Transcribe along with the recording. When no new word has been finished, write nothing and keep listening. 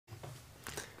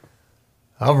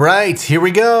All right, here we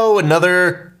go.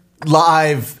 Another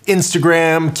live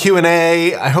Instagram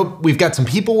Q&A. I hope we've got some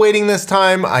people waiting this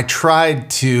time. I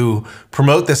tried to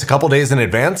promote this a couple days in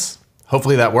advance.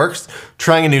 Hopefully that works.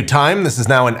 Trying a new time. This is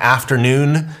now an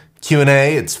afternoon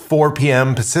Q&A. It's 4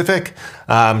 p.m. Pacific.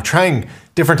 Trying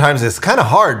different times. It's kind of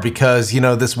hard because, you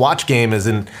know, this watch game is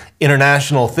an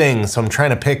international thing. So I'm trying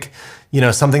to pick, you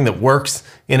know, something that works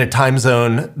in a time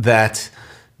zone that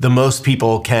the most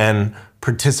people can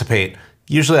participate.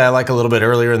 Usually I like a little bit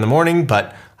earlier in the morning,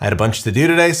 but I had a bunch to do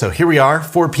today. So here we are,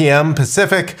 4 p.m.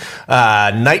 Pacific,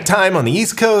 nighttime on the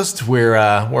East Coast. We're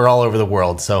all over the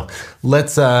world. So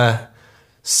let's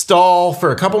stall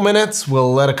for a couple minutes.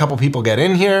 We'll let a couple people get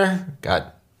in here.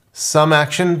 Got some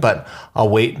action, but I'll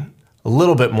wait a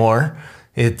little bit more.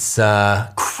 It's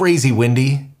crazy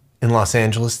windy in Los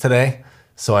Angeles today.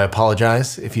 So I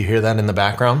apologize if you hear that in the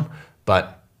background,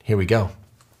 but here we go.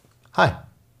 Hi.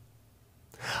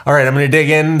 All right, I'm going to dig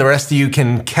in. The rest of you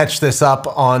can catch this up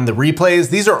on the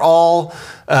replays. These are all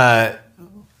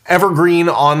evergreen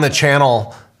on the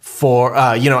channel for,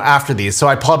 after these. So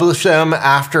I publish them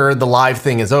after the live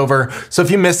thing is over. So if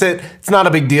you miss it, it's not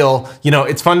a big deal. You know,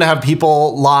 it's fun to have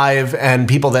people live and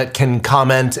people that can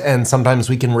comment, and sometimes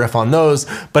we can riff on those.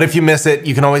 But if you miss it,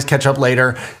 you can always catch up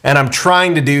later. And I'm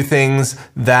trying to do things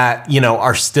that, you know,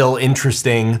 are still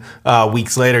interesting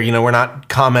weeks later. You know, we're not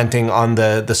commenting on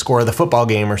the score of the football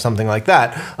game or something like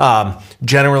that.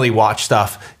 Generally, watch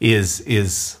stuff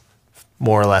is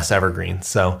more or less evergreen.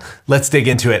 So let's dig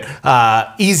into it.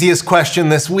 Easiest question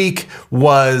this week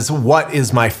was, what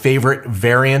is my favorite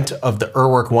variant of the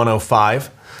Urwerk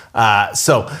 105?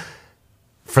 So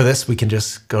for this, we can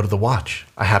just go to the watch.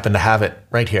 I happen to have it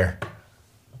right here.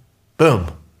 Boom.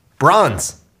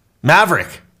 Bronze.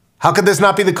 Maverick. How could this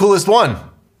not be the coolest one?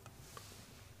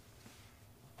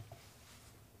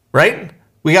 Right?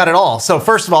 We got it all. So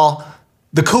first of all,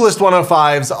 the coolest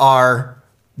 105s are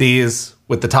these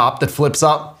with the top that flips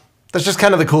up. That's just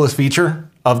kind of the coolest feature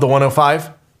of the 105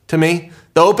 to me.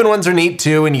 The open ones are neat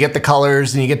too, and you get the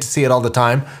colors and you get to see it all the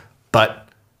time, but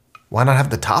why not have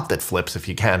the top that flips if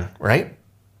you can, right?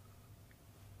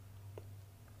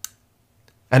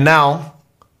 And now,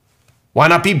 why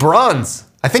not be bronze?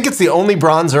 I think it's the only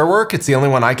bronze Urwerk. It's the only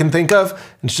one I can think of.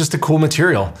 And it's just a cool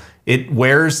material. It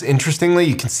wears interestingly.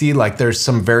 You can see like there's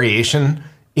some variation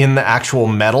in the actual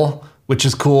metal, which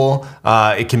is cool.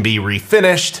 It can be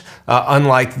refinished,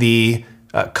 unlike the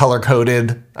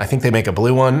color-coded. I think they make a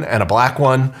blue one and a black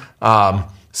one.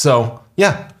 So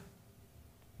yeah,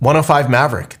 105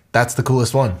 Maverick. That's the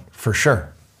coolest one for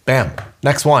sure. Bam.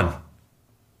 Next one.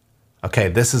 Okay,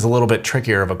 this is a little bit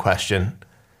trickier of a question.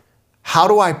 How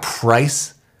do I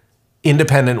price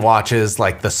independent watches,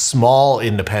 like the small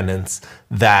independents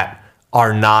that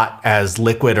are not as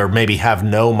liquid or maybe have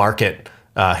no market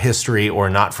history or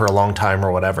not for a long time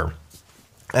or whatever?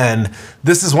 And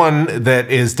this is one that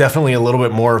is definitely a little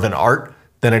bit more of an art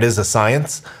than it is a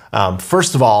science.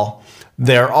 First of all,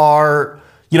 there are,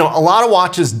 you know, a lot of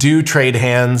watches do trade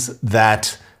hands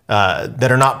that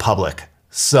are not public.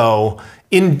 So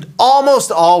in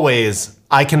almost always,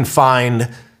 I can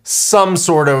find some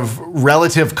sort of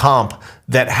relative comp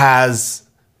that has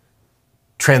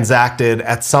transacted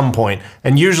at some point.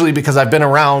 And usually because I've been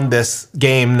around this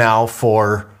game now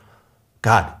for,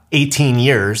 18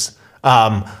 years,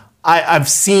 I've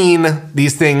seen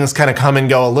these things kind of come and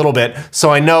go a little bit.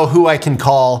 So I know who I can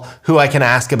call, who I can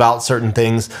ask about certain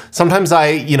things. Sometimes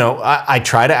I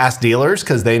try to ask dealers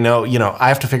because they know, you know, I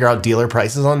have to figure out dealer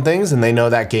prices on things and they know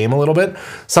that game a little bit.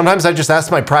 Sometimes I just ask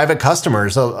my private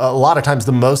customers. A lot of times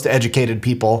the most educated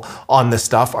people on this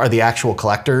stuff are the actual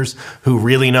collectors who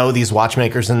really know these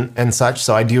watchmakers and such.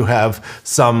 So I do have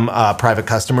some private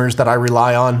customers that I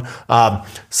rely on.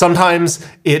 Sometimes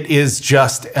it is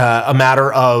just a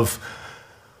matter of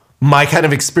my kind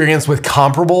of experience with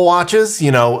comparable watches. You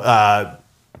know,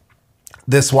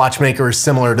 this watchmaker is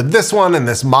similar to this one and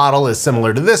this model is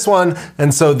similar to this one.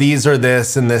 And so these are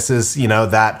this and this is, you know,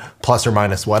 that plus or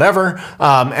minus whatever.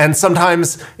 And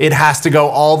sometimes it has to go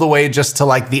all the way just to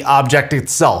like the object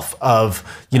itself of,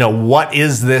 you know, what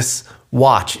is this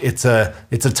watch? It's a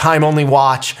time only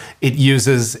watch. It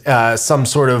uses some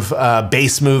sort of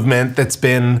base movement that's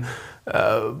been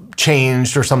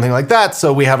changed or something like that.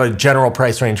 So we have a general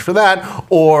price range for that.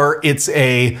 Or it's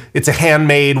a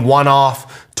handmade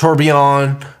one-off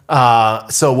tourbillon.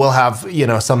 So we'll have, you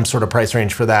know, some sort of price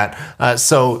range for that.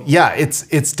 So yeah,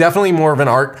 it's definitely more of an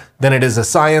art than it is a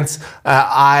science.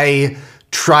 I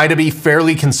try to be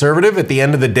fairly conservative. At the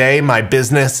end of the day, my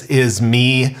business is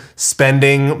me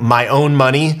spending my own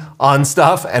money on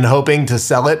stuff and hoping to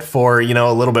sell it for, you know,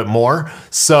 a little bit more.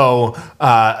 So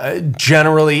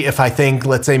generally, if I think,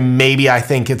 let's say maybe I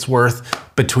think it's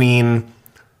worth between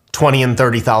 $20,000 and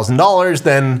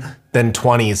 $30,000, then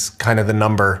 20 is kind of the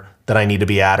number that I need to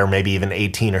be at, or maybe even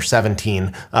 18 or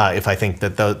 17 if I think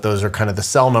that those are kind of the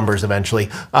sell numbers eventually.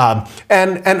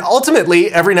 And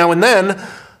ultimately, every now and then,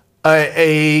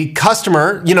 a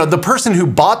customer, you know, the person who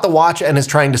bought the watch and is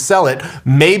trying to sell it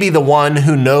may be the one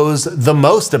who knows the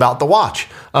most about the watch,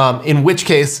 in which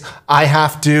case I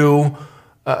have to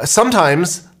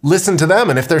sometimes listen to them.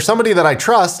 And if there's somebody that I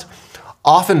trust,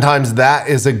 oftentimes that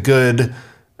is a good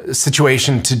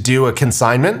situation to do a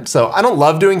consignment. So I don't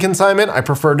love doing consignment. I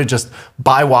prefer to just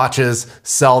buy watches,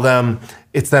 sell them.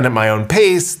 It's then at my own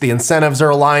pace. The incentives are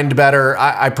aligned better.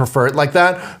 I prefer it like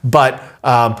that. But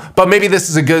maybe this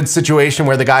is a good situation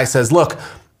where the guy says, look,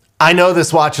 I know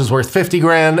this watch is worth 50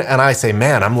 grand. And I say,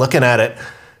 man, I'm looking at it.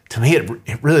 To me,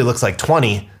 it really looks like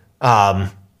 20. But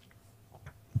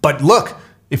look,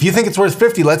 if you think it's worth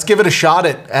 50, let's give it a shot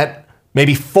at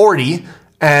maybe 40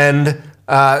 and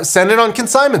send it on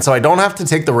consignment so I don't have to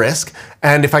take the risk.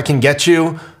 And if I can get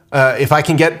you, if I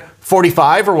can get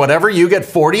 45 or whatever, you get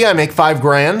 40, I make 5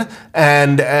 grand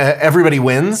and everybody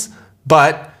wins.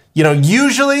 But, you know,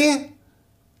 usually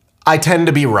I tend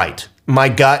to be right. My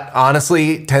gut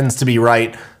honestly tends to be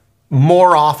right.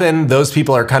 More often, those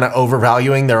people are kind of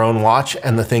overvaluing their own watch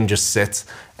and the thing just sits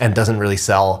and doesn't really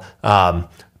sell.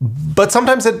 But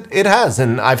sometimes it has,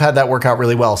 and I've had that work out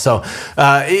really well. So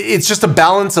it's just a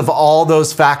balance of all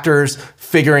those factors,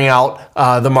 figuring out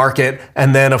the market.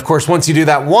 And then, of course, once you do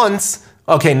that once,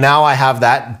 okay, now I have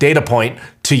that data point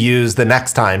to use the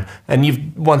next time.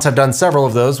 And once I've done several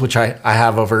of those, which I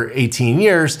have over 18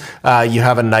 years, you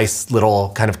have a nice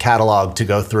little kind of catalog to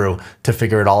go through to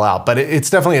figure it all out. But it's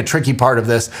definitely a tricky part of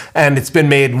this. And it's been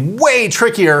made way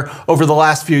trickier over the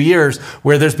last few years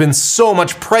where there's been so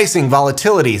much pricing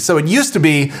volatility. So it used to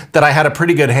be that I had a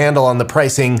pretty good handle on the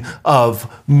pricing of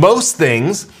most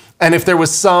things. And if there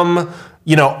was some,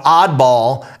 you know,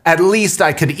 oddball, at least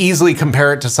I could easily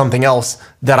compare it to something else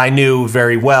that I knew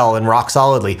very well and rock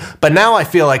solidly. But now I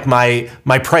feel like my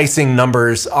pricing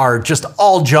numbers are just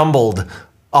all jumbled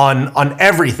on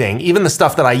everything, even the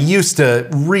stuff that I used to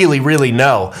really, really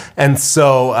know. And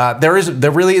so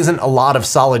there really isn't a lot of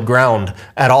solid ground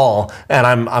at all. And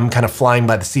I'm kind of flying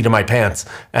by the seat of my pants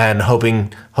and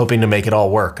hoping to make it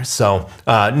all work. So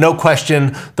no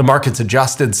question, the market's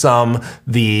adjusted some.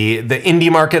 The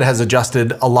indie market has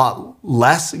adjusted a lot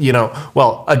less, you know,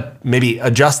 well, maybe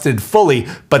adjusted fully,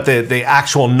 but the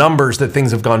actual numbers that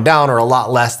things have gone down are a lot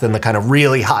less than the kind of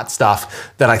really hot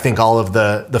stuff that I think all of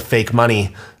the fake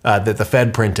money that the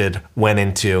Fed printed went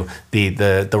into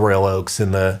the Royal Oaks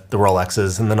and the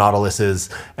Rolexes and the Nautiluses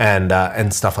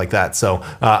and stuff like that. So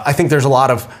I think there's a lot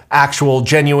of actual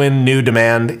genuine new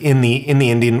demand in the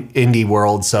indie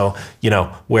world. So, you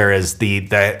know, whereas the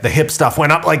hip stuff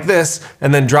went up like this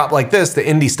and then dropped like this, the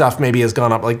indie stuff maybe has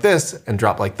gone up like this and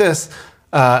dropped like this.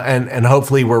 And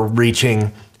hopefully we're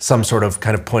reaching some sort of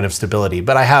kind of point of stability.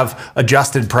 But I have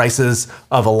adjusted prices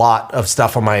of a lot of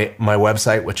stuff on my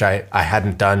website, which I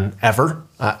hadn't done ever.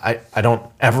 I don't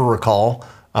ever recall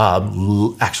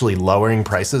actually lowering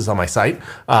prices on my site.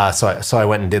 So I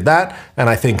went and did that. And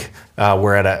I think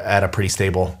we're at a pretty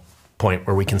stable point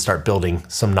where we can start building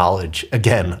some knowledge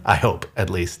again, I hope, at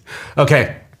least.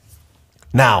 Okay,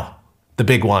 now the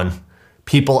big one.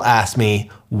 People ask me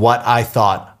what I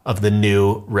thought of the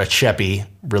new Rexhepi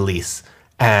release.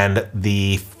 And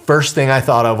the first thing I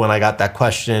thought of when I got that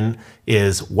question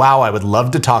is, wow, I would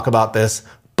love to talk about this,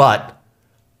 but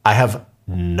I have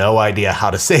no idea how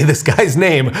to say this guy's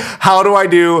name. How do I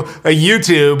do a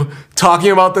YouTube talking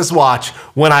about this watch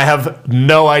when I have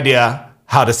no idea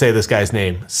how to say this guy's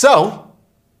name? So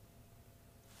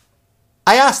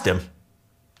I asked him,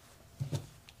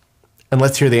 and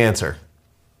let's hear the answer.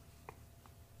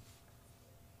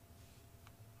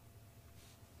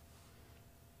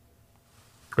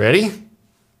 Ready?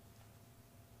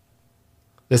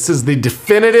 This is the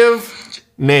definitive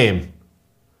name.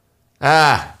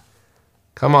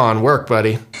 Come on, work,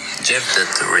 buddy. Xhevdet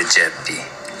Rexhepi.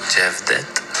 Xhevdet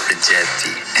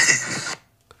Rexhepi.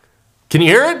 Can you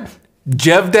hear it?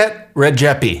 Xhevdet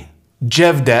Rexhepi.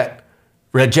 Xhevdet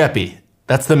Rexhepi.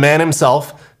 That's the man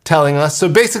himself telling us. So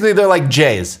basically, they're like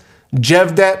J's.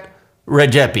 Xhevdet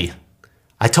Rexhepi.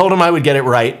 I told him I would get it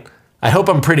right. I hope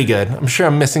I'm pretty good. I'm sure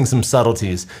I'm missing some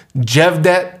subtleties.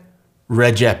 Xhevdet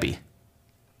Rexhepi.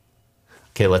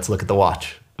 Okay, let's look at the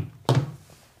watch.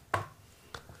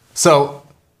 So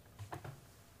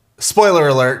spoiler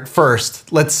alert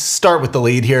first, let's start with the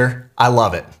lead here. I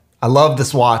love it. I love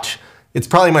this watch. It's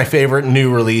probably my favorite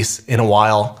new release in a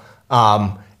while.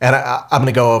 And I'm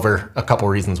gonna go over a couple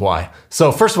reasons why.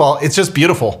 So first of all, it's just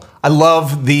beautiful. I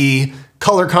love the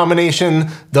color combination,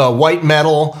 the white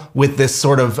metal with this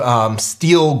sort of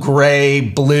steel gray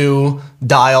blue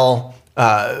dial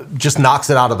just knocks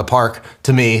it out of the park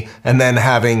to me. And then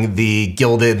having the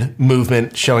gilded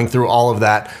movement showing through all of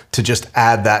that to just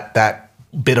add that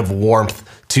bit of warmth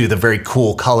to the very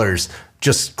cool colors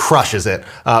just crushes it.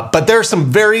 But there are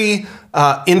some very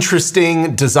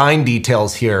interesting design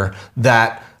details here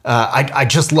that I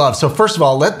just love. So first of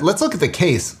all, let's look at the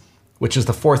case, which is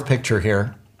the fourth picture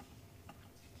here.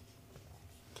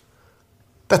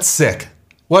 That's sick.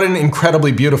 What an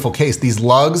incredibly beautiful case. These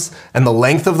lugs and the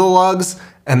length of the lugs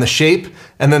and the shape,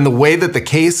 and then the way that the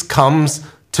case comes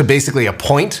to basically a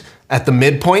point at the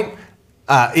midpoint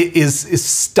is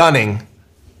stunning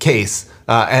case.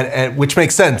 And which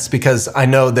makes sense because I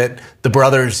know that the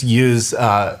brothers use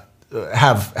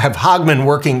have Hagman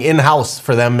working in-house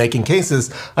for them making cases.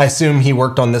 I assume he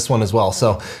worked on this one as well.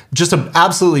 So just an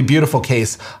absolutely beautiful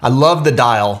case. I love the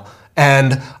dial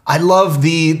and I love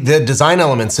the design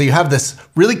elements. So you have this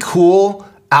really cool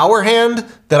hour hand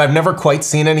that I've never quite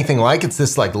seen anything like. It's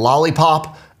this like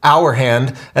lollipop hour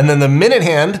hand. And then the minute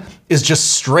hand is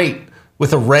just straight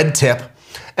with a red tip.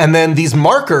 And then these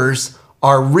markers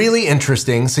are really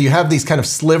interesting. So you have these kind of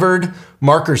slivered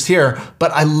markers here,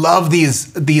 but I love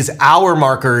these hour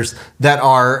markers that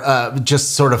are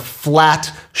just sort of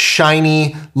flat,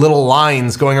 shiny little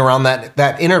lines going around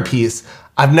that inner piece.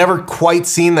 I've never quite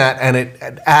seen that, and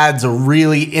it adds a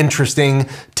really interesting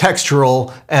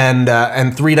textural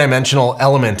and three-dimensional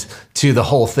element to the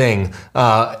whole thing.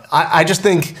 I just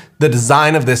think the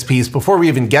design of this piece, before we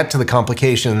even get to the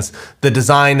complications, the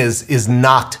design is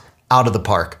knocked out of the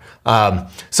park.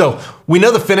 So we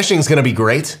know the finishing is going to be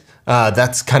great.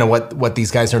 That's kind of what these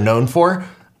guys are known for.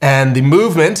 And the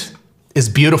movement is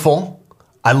beautiful.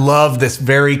 I love this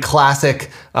very classic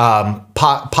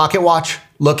pocket watch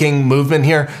looking movement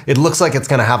here. It looks like it's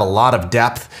going to have a lot of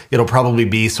depth. It'll probably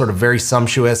be sort of very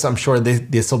sumptuous. I'm sure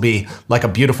this will be like a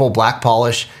beautiful black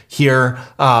polish here.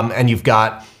 And you've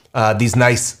got these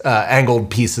nice angled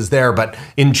pieces there. But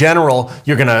in general,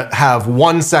 you're going to have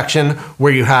one section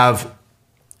where you have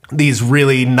these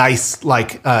really nice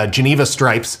like Geneva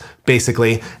stripes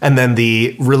basically, and then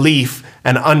the relief,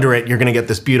 and under it you're gonna get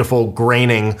this beautiful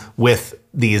graining with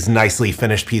these nicely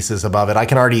finished pieces above it. I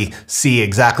can already see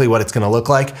exactly what it's gonna look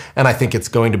like, and I think it's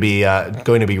going to be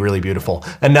really beautiful.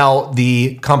 And now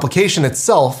the complication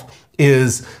itself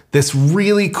is this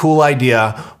really cool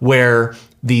idea where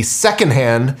the second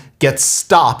hand gets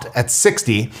stopped at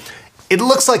 60. It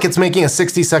looks like it's making a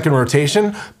 60-second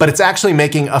rotation, but it's actually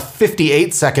making a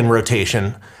 58-second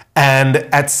rotation. And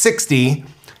at 60,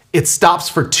 it stops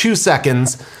for 2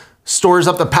 seconds, stores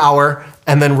up the power,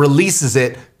 and then releases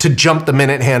it to jump the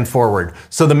minute hand forward.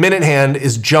 So the minute hand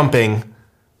is jumping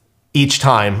each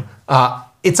time.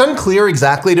 It's unclear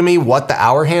exactly to me what the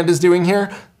hour hand is doing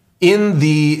here. In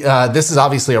the, this is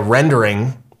obviously a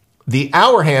rendering. The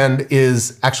hour hand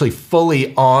is actually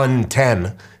fully on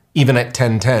 10. Even at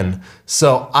 10:10.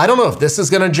 So I don't know if this is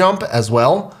gonna jump as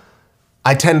well.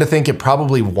 I tend to think it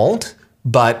probably won't,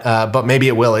 but maybe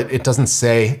it will. It doesn't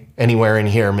say anywhere in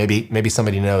here. Maybe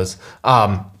somebody knows.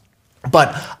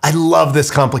 But I love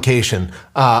this complication.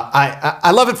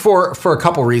 I love it for a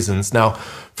couple reasons. Now,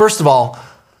 first of all,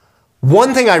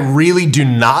 one thing I really do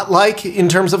not like in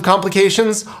terms of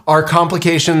complications are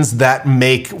complications that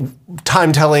make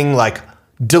time telling like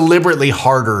deliberately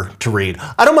harder to read.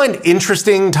 I don't mind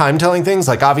interesting time-telling things.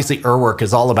 Like obviously Urwerk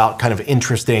is all about kind of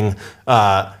interesting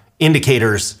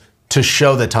indicators to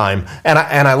show the time. And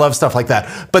I love stuff like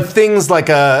that. But things like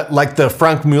the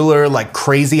Frank Mueller, like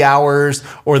crazy hours,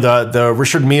 or the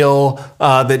Richard Mille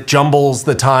that jumbles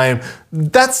the time,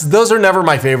 those are never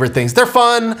my favorite things. They're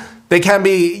fun. They can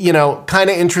be, you know, kind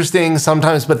of interesting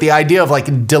sometimes, but the idea of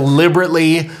like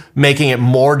deliberately making it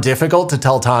more difficult to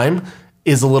tell time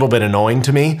is a little bit annoying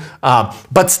to me.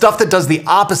 But stuff that does the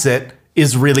opposite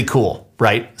is really cool,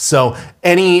 right? So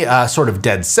any sort of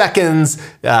dead seconds,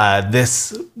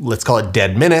 this, let's call it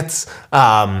dead minutes,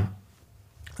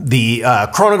 the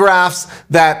chronographs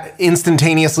that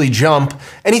instantaneously jump,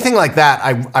 anything like that,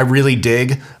 I really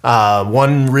dig.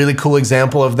 One really cool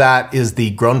example of that is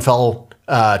the Gronfell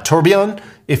tourbillon.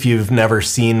 If you've never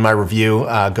seen my review,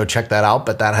 go check that out.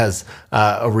 But that has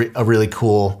a really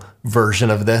cool version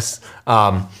of this.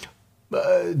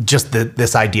 Just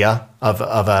this idea of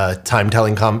a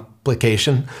time-telling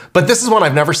complication, but this is one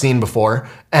I've never seen before,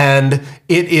 and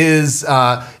it is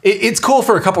it's cool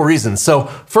for a couple reasons. So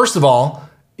first of all,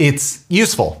 it's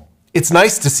useful. It's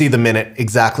nice to see the minute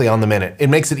exactly on the minute. It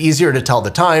makes it easier to tell the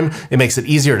time. It makes it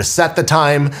easier to set the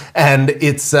time, and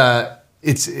it's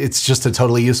just a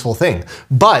totally useful thing.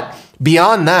 But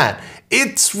beyond that,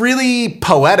 it's really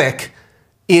poetic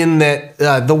in that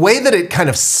the way that it kind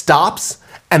of stops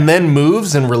and then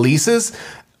moves and releases.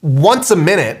 Once a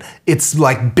minute, it's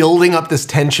like building up this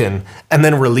tension and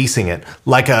then releasing it,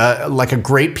 like a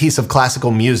great piece of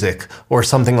classical music or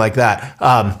something like that.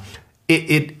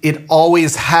 It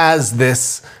always has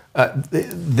this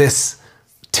this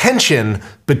tension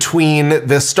between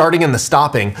the starting and the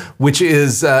stopping, which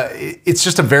is it's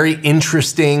just a very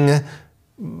interesting,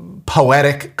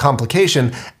 poetic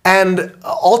complication, and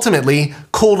ultimately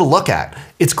cool to look at.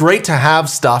 It's great to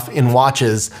have stuff in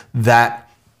watches that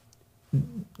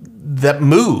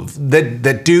move,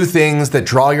 that do things, that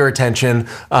draw your attention.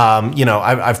 You know,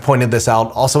 I've pointed this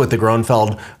out also with the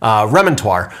Gronfeld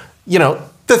Remontoire. You know,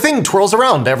 the thing twirls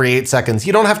around every 8 seconds.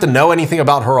 You don't have to know anything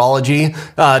about horology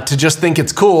to just think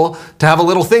it's cool to have a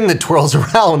little thing that twirls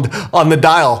around on the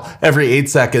dial every 8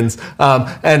 seconds.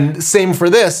 And same for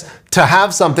this, to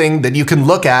have something that you can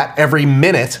look at every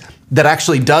minute that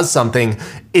actually does something.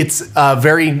 It's a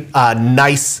very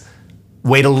nice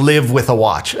way to live with a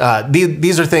watch.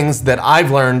 These are things that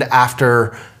I've learned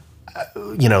after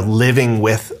you know, living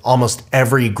with almost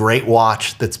every great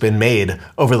watch that's been made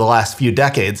over the last few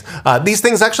decades. These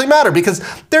things actually matter because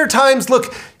there are times,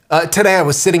 look, today I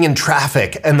was sitting in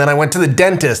traffic and then I went to the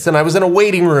dentist and I was in a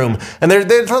waiting room and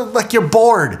they're like, you're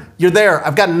bored, you're there,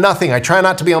 I've got nothing. I try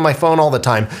not to be on my phone all the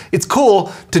time. It's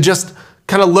cool to just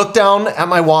kind of look down at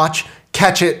my watch,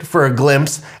 catch it for a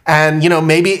glimpse, and you know,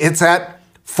 maybe it's at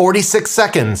 46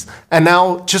 seconds, and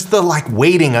now just the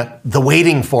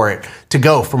waiting for it to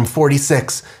go from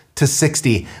 46 to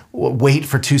 60, wait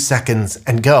for 2 seconds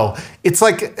and go. It's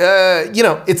like, you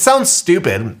know, it sounds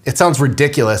stupid. It sounds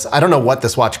ridiculous. I don't know what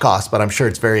this watch costs, but I'm sure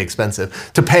it's very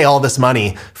expensive to pay all this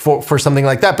money for something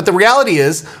like that. But the reality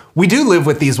is we do live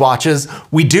with these watches.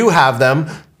 We do have them.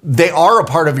 They are a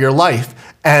part of your life.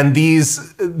 And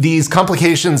these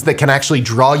complications that can actually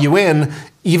draw you in,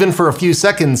 even for a few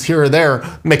seconds here or there,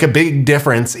 make a big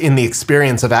difference in the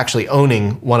experience of actually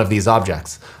owning one of these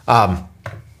objects.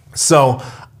 So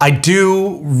I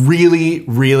do really,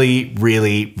 really,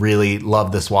 really, really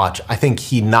love this watch. I think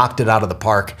he knocked it out of the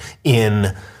park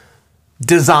in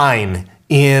design,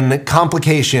 in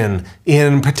complication,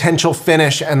 in potential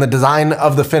finish and the design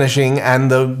of the finishing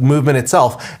and the movement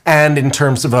itself, and in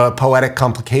terms of a poetic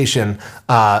complication.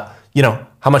 You know,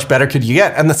 how much better could you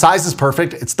get? And the size is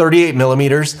perfect. It's 38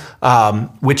 millimeters,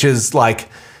 which is like,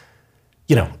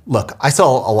 you know, look, I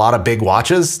sell a lot of big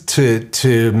watches.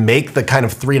 To make the kind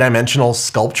of three-dimensional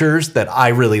sculptures that I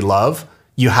really love,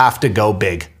 you have to go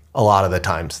big a lot of the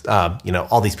times. You know,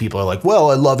 all these people are like, well,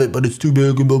 I love it, but it's too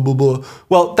big and blah, blah, blah.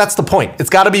 Well, that's the point. It's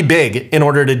got to be big in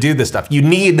order to do this stuff. You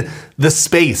need the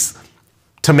space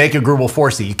to make a Grubel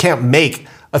Forsey. You can't make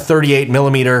a 38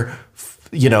 millimeter,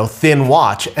 you know, thin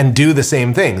watch and do the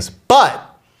same things. But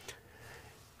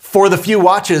for the few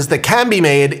watches that can be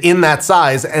made in that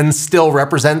size and still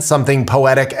represent something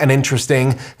poetic and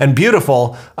interesting and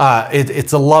beautiful,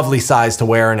 it's a lovely size to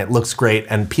wear and it looks great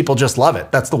and people just love it.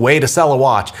 That's the way to sell a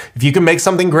watch. If you can make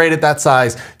something great at that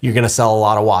size, you're gonna sell a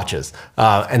lot of watches.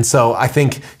 And so I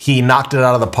think he knocked it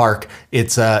out of the park.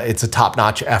 It's a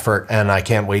top-notch effort and I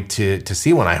can't wait to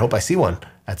see one. I hope I see one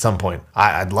at some point.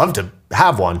 I'd love to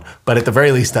have one, but at the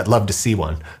very least, I'd love to see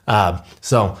one.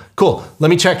 So cool. Let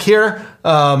me check here.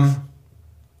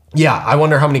 Yeah, I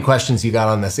wonder how many questions you got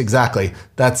on this. Exactly.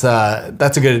 That's a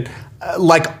good,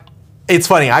 like, it's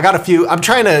funny. I got a few. I'm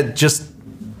trying to just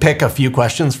pick a few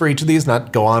questions for each of these,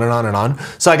 not go on and on and on.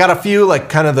 So I got a few, like,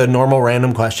 kind of the normal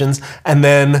random questions. And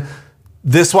then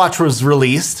this watch was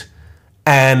released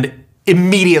and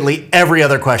immediately every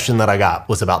other question that I got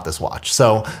was about this watch.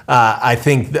 So I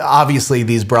think obviously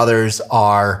these brothers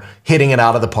are hitting it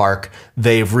out of the park.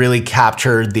 They've really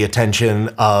captured the attention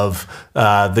of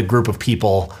the group of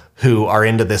people who are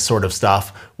into this sort of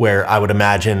stuff, where I would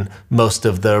imagine most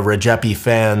of the Rexhepi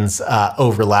fans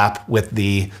overlap with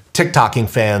the TickTocking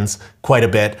fans quite a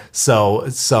bit. So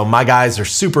my guys are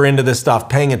super into this stuff,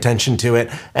 paying attention to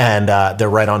it, and they're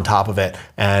right on top of it.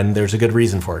 And there's a good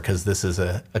reason for it, because this is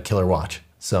a killer watch.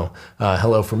 So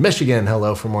hello from Michigan,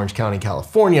 hello from Orange County,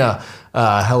 California,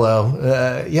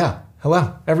 hello, yeah,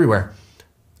 hello everywhere.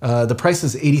 The price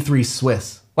is 83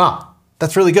 Swiss. Wow,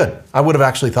 that's really good. I would have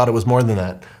actually thought it was more than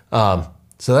that.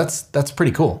 So that's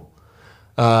pretty cool.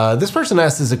 This person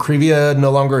asks, is Akrivia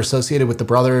no longer associated with the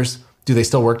brothers? Do they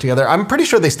still work together? I'm pretty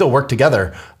sure they still work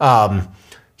together.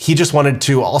 He just wanted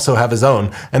to also have his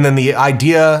own. And then the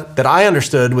idea that I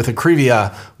understood with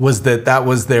Akrivia was that that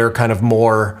was their kind of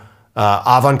more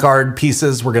avant-garde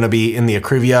pieces were going to be in the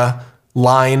Akrivia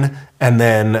line. And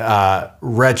then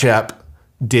Recep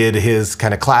did his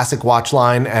kind of classic watch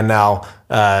line. And now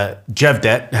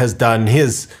Xhevdet has done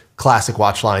his classic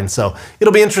watch line. So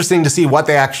it'll be interesting to see what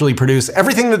they actually produce.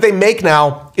 Everything that they make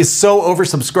now is so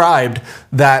oversubscribed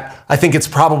that I think it's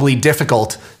probably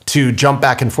difficult to jump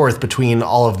back and forth between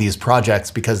all of these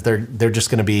projects because they're just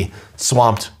going to be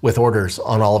swamped with orders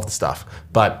on all of the stuff.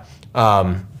 But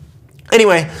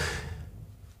anyway,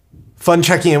 fun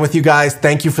checking in with you guys.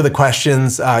 Thank you for the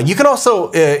questions. You can also,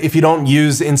 if you don't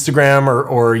use Instagram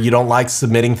or you don't like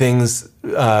submitting things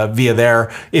via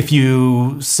there, if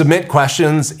you submit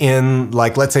questions in,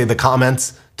 like, let's say the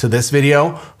comments to this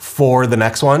video for the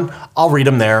next one, I'll read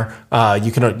them there.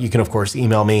 You can of course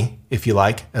email me if you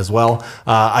like as well.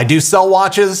 I do sell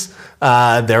watches.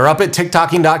 They're up at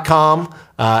TickTocking.com.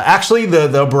 Actually,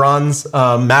 the bronze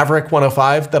Maverick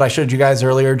 105 that I showed you guys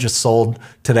earlier just sold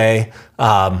today.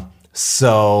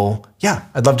 So yeah,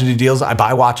 I'd love to do deals. I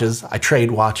buy watches, I trade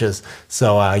watches.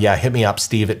 So yeah, hit me up,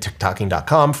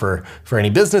 steve@ticktalking.com for any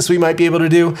business we might be able to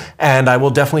do. And I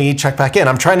will definitely check back in.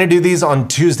 I'm trying to do these on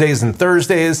Tuesdays and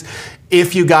Thursdays.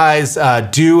 If you guys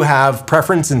do have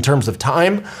preference in terms of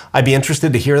time, I'd be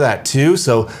interested to hear that too.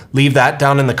 So leave that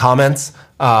down in the comments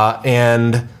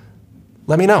and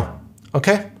let me know.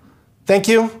 Okay, thank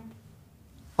you.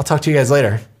 I'll talk to you guys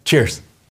later. Cheers.